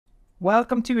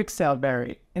Welcome to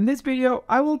ExcelBerry. In this video,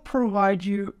 I will provide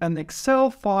you an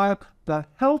Excel file that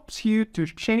helps you to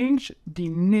change the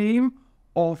name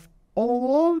of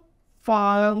all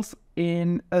files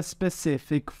in a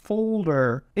specific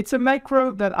folder. It's a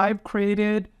macro that I've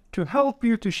created to help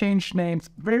you to change names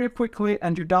very quickly,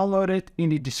 and you download it in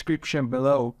the description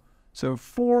below. So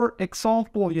for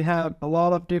example, you have a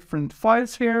lot of different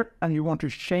files here and you want to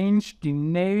change the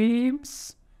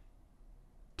names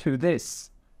to this.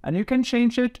 And you can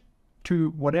change it to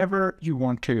whatever you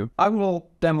want to. I will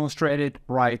demonstrate it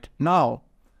right now.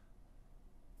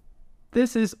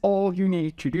 This is all you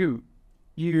need to do.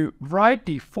 You write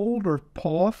the folder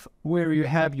path where you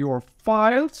have your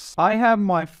files. I have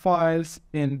my files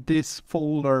in this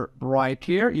folder right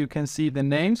here. You can see the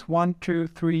names 1, 2,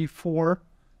 3, 4,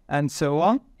 and so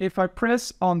on. If I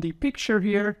press on the picture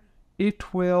here,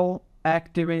 it will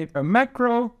activate a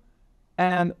macro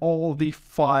and all the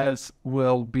files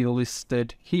will be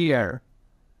listed here.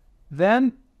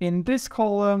 Then in this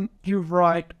column, you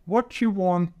write what you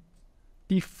want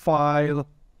the file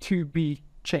to be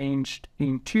changed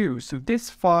into. So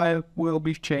this file will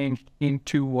be changed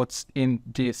into what's in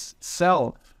this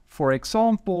cell. For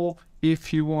example,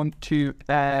 if you want to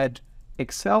add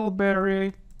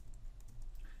ExcelBerry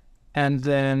and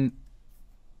then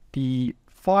the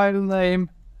file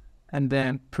name, and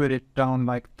then put it down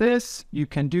like this, you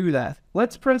can do that.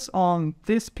 Let's press on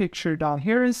this picture down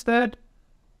here instead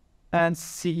and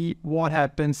see what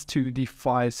happens to the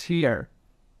files here.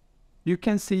 You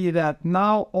can see that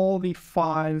now all the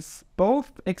files,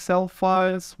 both Excel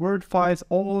files, Word files,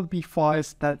 all of the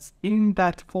files that's in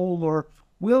that folder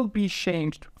will be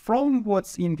changed from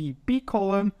what's in the B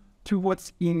column to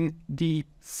what's in the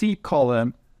C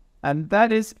column. And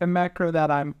that is a macro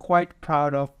that I'm quite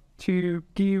proud of to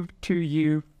give to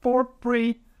you for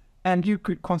free, and you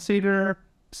could consider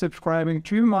subscribing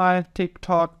to my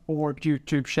TikTok or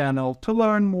YouTube channel to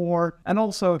learn more, and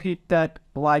also hit that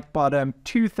like button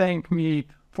to thank me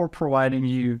for providing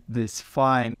you this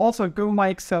file. Also go my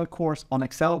Excel course on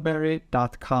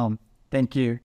excelberry.com. Thank you.